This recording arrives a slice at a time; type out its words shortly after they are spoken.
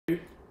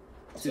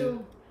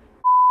2.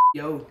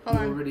 Yo, Hold you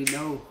on. already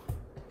know.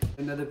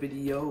 Another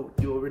video,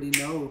 you already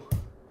know.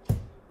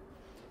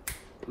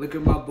 Look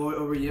at my boy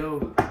over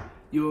yo.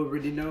 You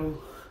already know.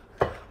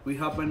 We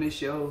hop on this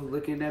show,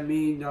 looking at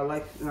me, y'all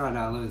like, no,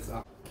 let me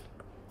stop.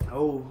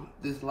 Oh,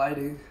 this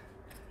lighting,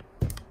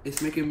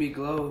 it's making me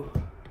glow.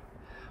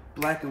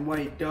 Black and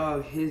white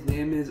dog, his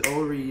name is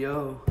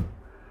Oreo.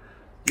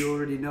 You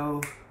already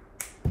know.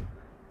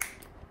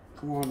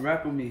 Come on,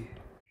 rap with me.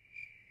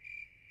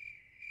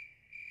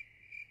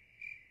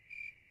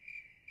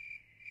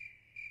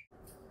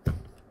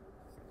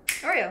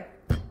 Oreo.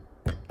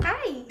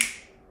 Hi.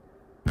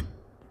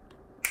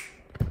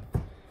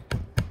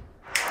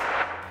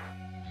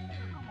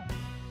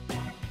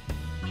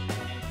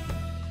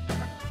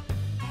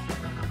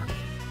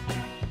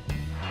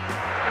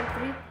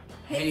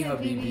 Hey,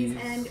 Habibis.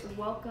 And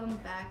welcome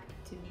back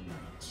to my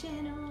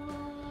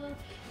channel.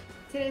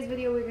 Today's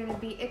video we're going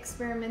to be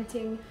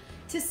experimenting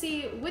to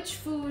see which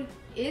food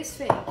is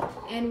fake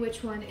and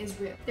which one is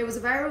real. There was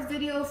a viral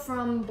video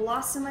from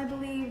Blossom, I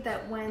believe,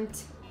 that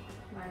went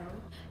viral.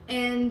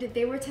 And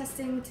they were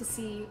testing to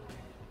see...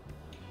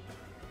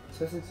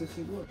 Testing to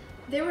see what?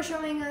 They were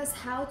showing us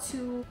how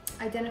to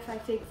identify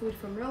fake food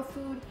from real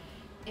food.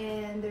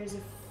 And there's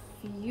a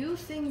few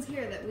things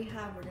here that we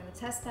have we're going to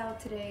test out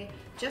today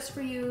just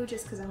for you,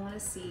 just because I want to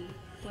see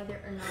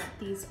whether or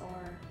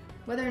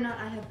not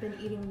I have been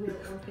eating real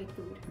or fake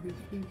food.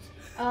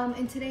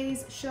 In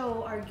today's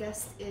show, our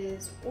guest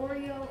is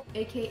Oreo,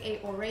 aka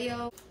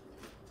Oreo.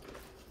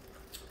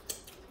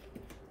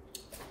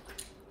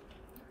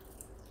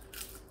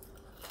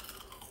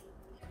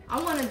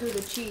 I want to do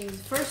the cheese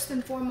first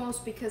and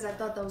foremost because I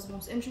thought that was the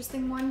most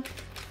interesting one.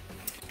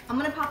 I'm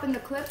going to pop in the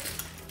clip.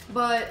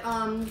 But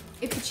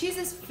if the cheese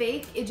is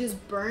fake, it just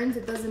burns,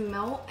 it doesn't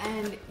melt,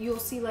 and you'll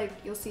see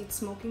it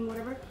smoking,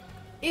 whatever.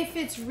 If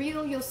it's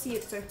real, you'll see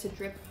it start to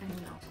drip and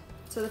melt.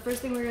 So the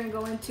first thing we're gonna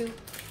go into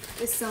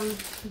is some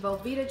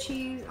Velveeta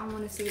cheese. I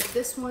wanna see if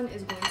this one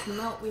is going to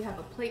melt. We have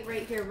a plate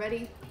right here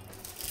ready.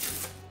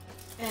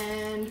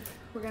 And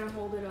we're gonna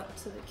hold it up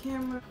to the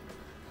camera.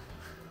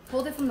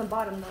 Hold it from the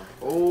bottom though.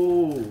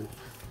 Oh.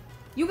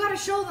 You gotta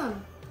show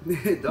them.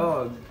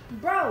 Dog.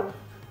 Bro.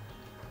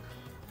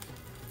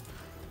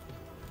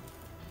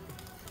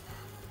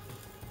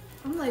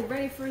 I'm like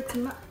ready for it to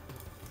melt.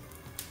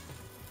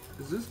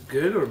 Is this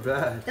good or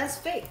bad? That's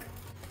fake.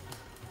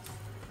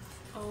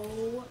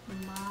 Oh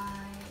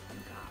my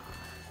god.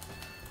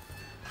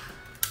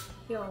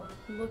 Yo,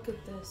 look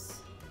at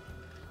this.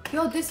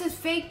 Yo, this is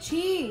fake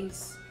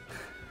cheese.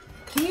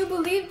 Can you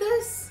believe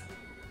this?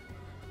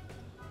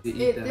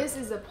 This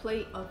is a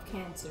plate of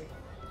cancer.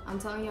 I'm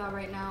telling y'all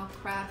right now,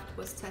 Kraft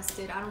was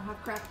tested. I don't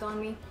have Kraft on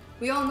me.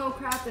 We all know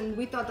Kraft and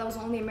we thought that was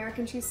the only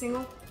American cheese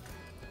single.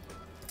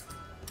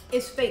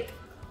 It's fake.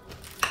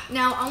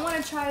 Now I want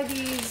to try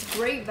these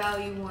great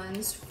value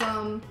ones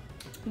from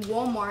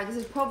Walmart. This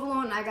is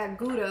provolone, I got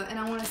Gouda, and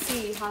I want to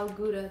see how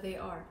Gouda they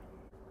are.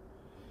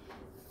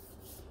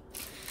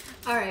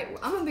 Alright,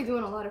 I'm going to be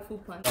doing a lot of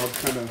food puns. That was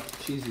kind of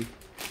cheesy.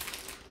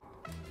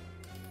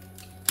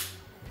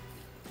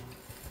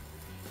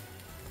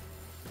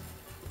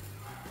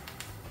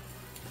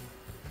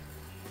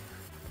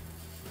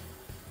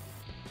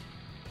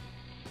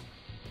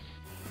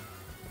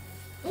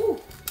 Ooh!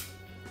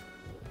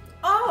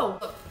 Oh!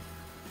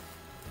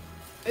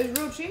 It's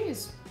real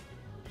cheese.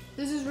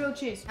 This is real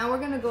cheese. Now we're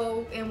gonna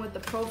go in with the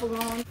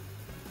provolone.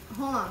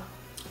 Hold on.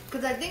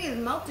 Because I think it's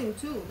melting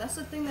too. That's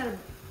the thing that...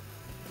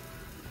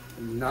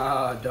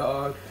 Nah,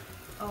 dog.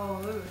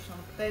 Oh, there was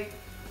some fake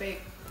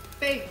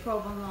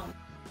provolone.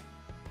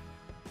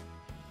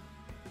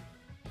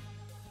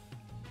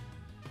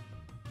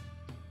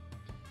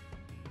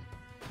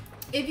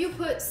 If you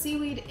put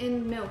seaweed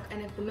in milk,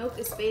 and if the milk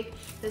is fake,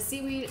 the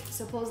seaweed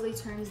supposedly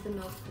turns the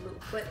milk blue.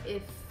 But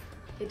if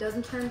it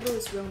doesn't turn blue,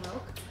 it's real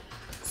milk.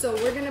 So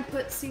we're gonna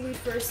put seaweed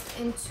first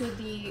into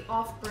the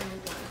off-brand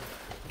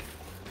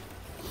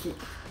one.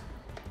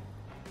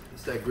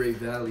 It's that great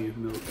value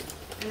milk.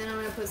 And then I'm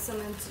gonna put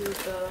some into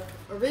the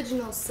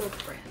original Silk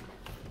brand.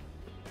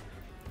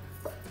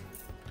 Like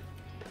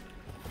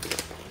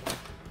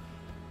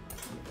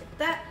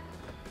that.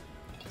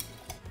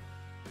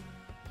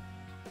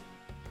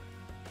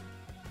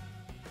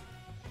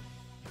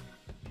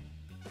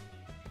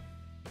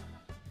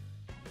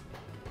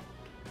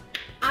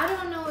 I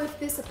don't know if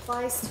this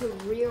applies to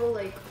real,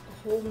 like,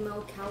 whole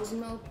milk, cow's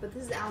milk, but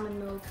this is almond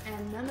milk,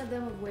 and none of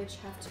them of which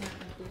have turned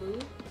blue.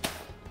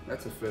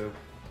 That's a fail.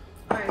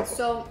 Alright,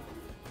 so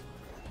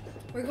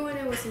we're going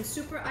in with some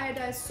super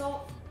iodized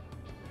salt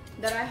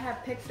that I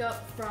have picked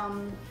up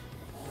from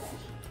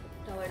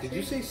Dollar Tree. Did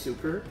you say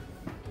super?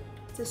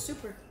 It says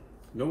super.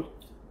 Nope.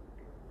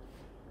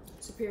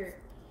 Superior.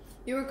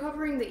 You were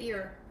covering the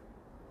ear.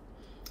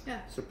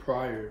 Yeah.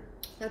 Superior.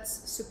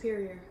 That's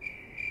superior.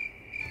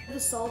 The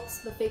salts,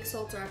 the fake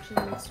salts, are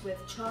actually mixed with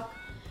chalk,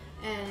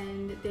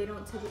 and they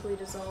don't typically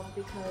dissolve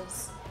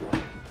because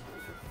they're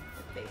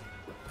fake.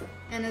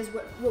 And as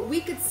what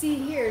we could see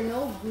here,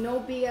 no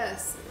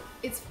BS.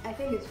 I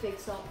think it's fake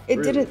salt. It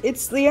really?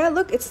 Didn't. Yeah.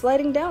 Look, it's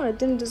sliding down. It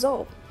didn't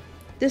dissolve.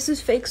 This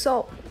is fake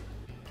salt.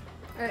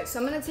 All right, so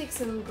I'm gonna take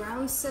some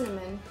ground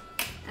cinnamon,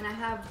 and I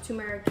have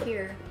turmeric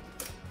here.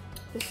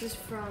 This is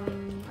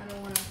from, I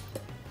don't wanna,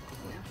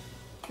 yeah.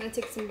 I'm gonna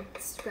take some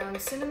ground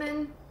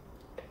cinnamon,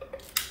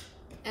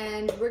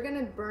 and we're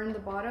gonna burn the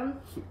bottom.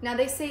 Now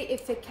they say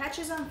if it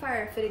catches on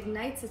fire, if it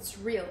ignites, it's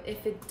real.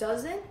 If it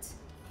doesn't,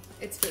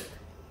 it's fake.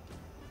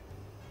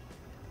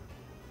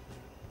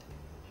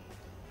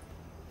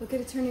 Look at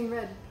it turning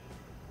red.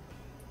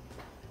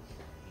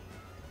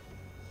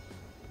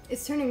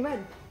 It's turning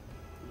red.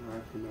 I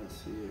cannot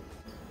see it.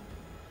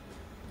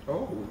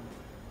 Oh.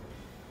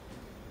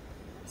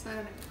 It's not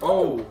a...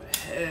 Oh,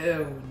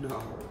 hell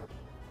no.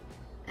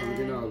 I'm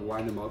And gonna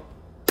wind them up.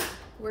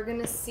 we're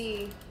gonna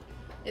see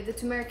if the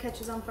turmeric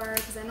catches on fire,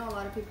 because I know a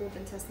lot of people have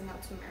been testing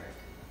out turmeric.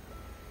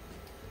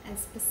 And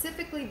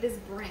specifically this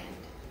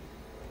brand.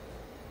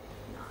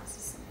 Nah, this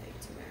is some fake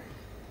turmeric.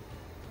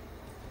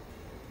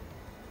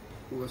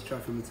 Let's try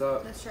from the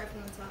top. Let's try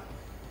from the top.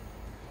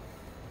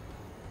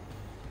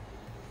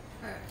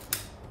 Alright.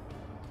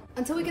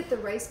 Until we get the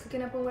rice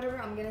cooking up or whatever,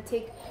 I'm gonna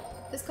take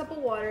this cup of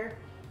water.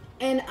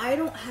 And I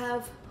don't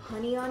have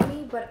honey on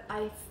me, but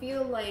I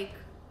feel like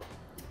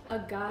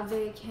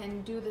agave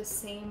can do the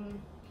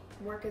same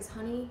work as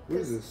honey.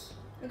 What is this?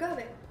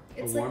 Agave.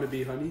 It's a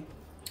wannabe honey?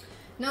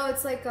 No,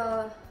 it's like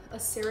a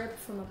syrup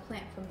from a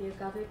plant, from the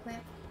agave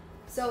plant.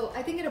 So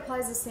I think it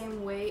applies the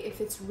same way.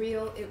 If it's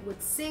real, it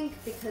would sink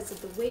because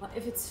of the weight.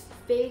 If it's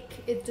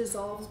fake, it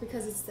dissolves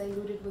because it's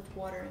diluted with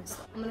water and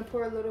stuff. I'm gonna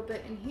pour a little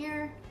bit in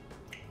here.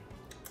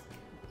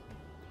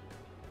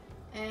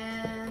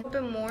 And a little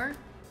bit more.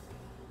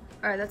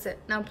 All right, that's it.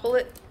 Now pull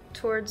it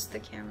towards the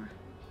camera.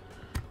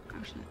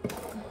 Actually.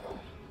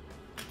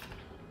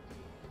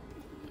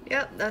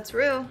 Yep, that's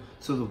real.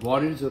 So the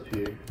water's up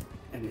here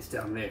and it's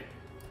down there.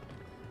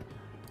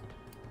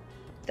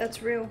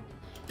 That's real.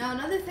 Now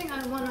another thing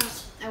I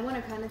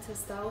wanna kind of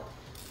test out.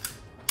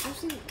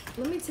 Actually,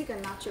 let me take a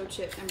nacho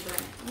chip and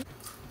burn it.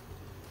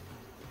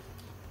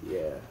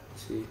 Yeah,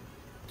 see.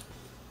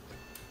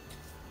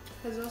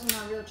 Because it's also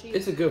not real cheese.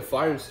 It's a good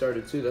fire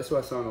starter too. That's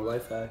what I saw on a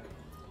life hack.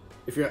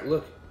 If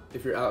you're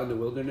if you're out in the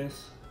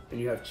wilderness and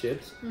you have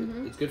chips,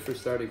 it's good for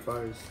starting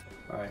fires.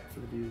 All right,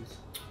 for the views.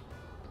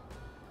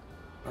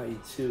 I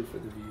eat 2 for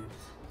the views.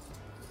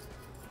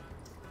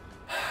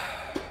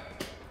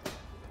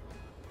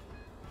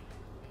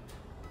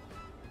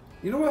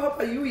 You know what? How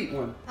about you eat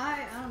one?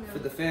 I don't know. For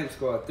the fam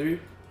squad. 3,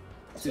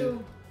 2.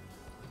 2.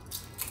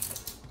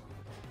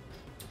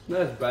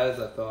 Not as bad as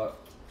I thought.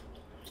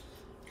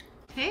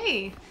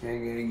 Hey.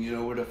 Gang, you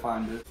know where to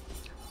find it.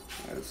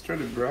 Alright, it's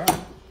turning brown.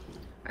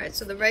 Alright,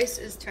 so the rice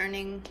is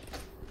turning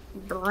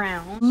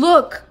brown.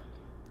 Look!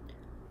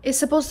 It's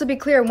supposed to be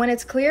clear. When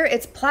it's clear,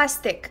 it's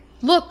plastic.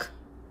 Look!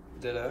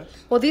 Did I?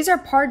 Well, these are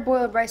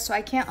parboiled rice, so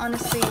I can't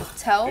honestly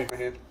tell. Here, my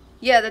hand.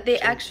 Yeah, that they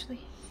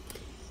actually...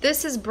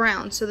 This is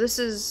brown, so this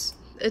is...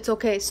 It's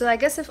okay. So I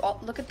guess if...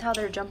 look at how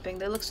they're jumping.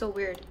 They look so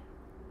weird.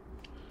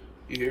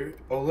 You hear it?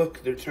 Oh,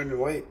 look. They're turning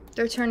white.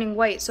 They're turning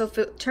white. So if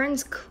it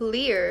turns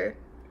clear...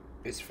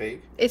 It's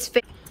fake? It's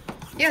fake.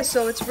 Yeah,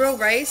 so it's real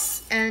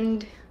rice,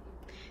 and...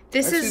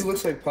 This actually is...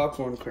 looks like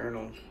popcorn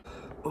kernels.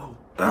 Oh,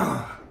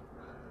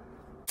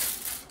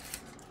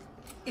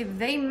 If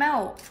they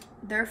melt,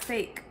 they're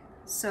fake.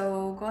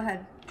 So go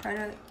ahead. Try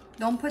to...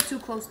 Don't put too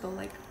close, though.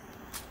 Like...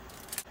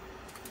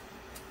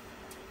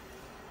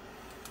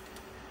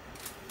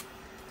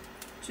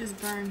 Just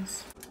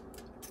burns.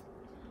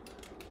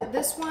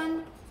 This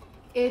one,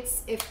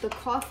 it's if the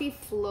coffee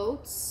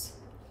floats,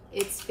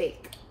 it's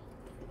fake.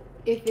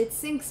 If it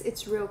sinks,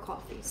 it's real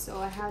coffee. So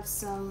I have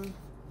some,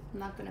 I'm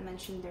not gonna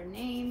mention their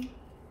name,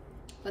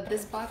 but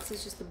this box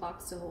is just a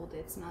box to hold it.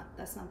 It's not,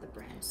 that's not the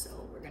brand. So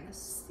we're gonna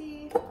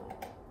see.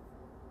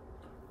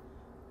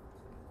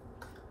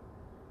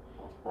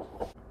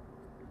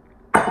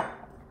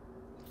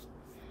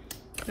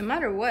 No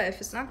matter what,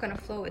 if it's not gonna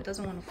float, it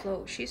doesn't want to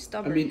float. She's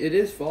stubborn. I mean, it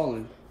is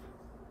falling.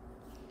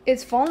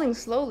 It's falling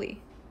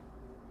slowly.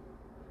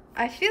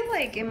 I feel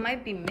like it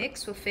might be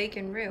mixed with fake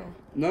and real.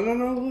 No,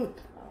 look.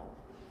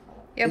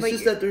 Yeah, it's but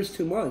just that there's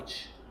too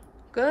much.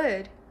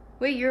 Good.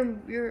 Wait,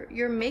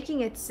 you're making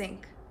it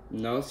sink.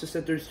 No, it's just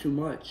that there's too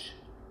much.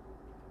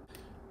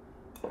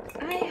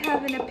 I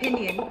have an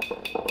opinion.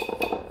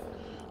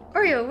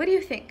 Oreo, what do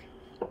you think?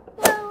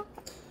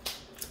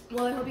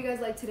 Well, I hope you guys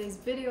liked today's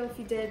video. If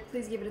you did,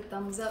 please give it a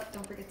thumbs up.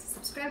 Don't forget to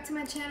subscribe to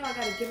my channel. I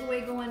got a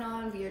giveaway going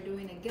on. We are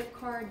doing a gift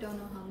card. Don't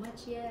know how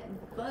much yet,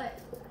 but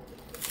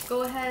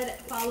go ahead,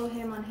 follow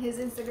him on his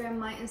Instagram,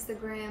 my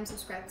Instagram,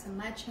 subscribe to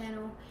my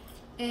channel,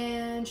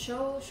 and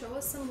show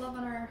us some love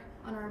on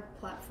our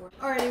platform.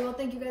 Alrighty, well,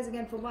 thank you guys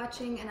again for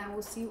watching, and I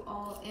will see you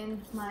all in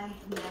my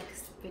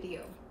next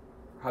video.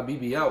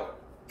 Habibi out.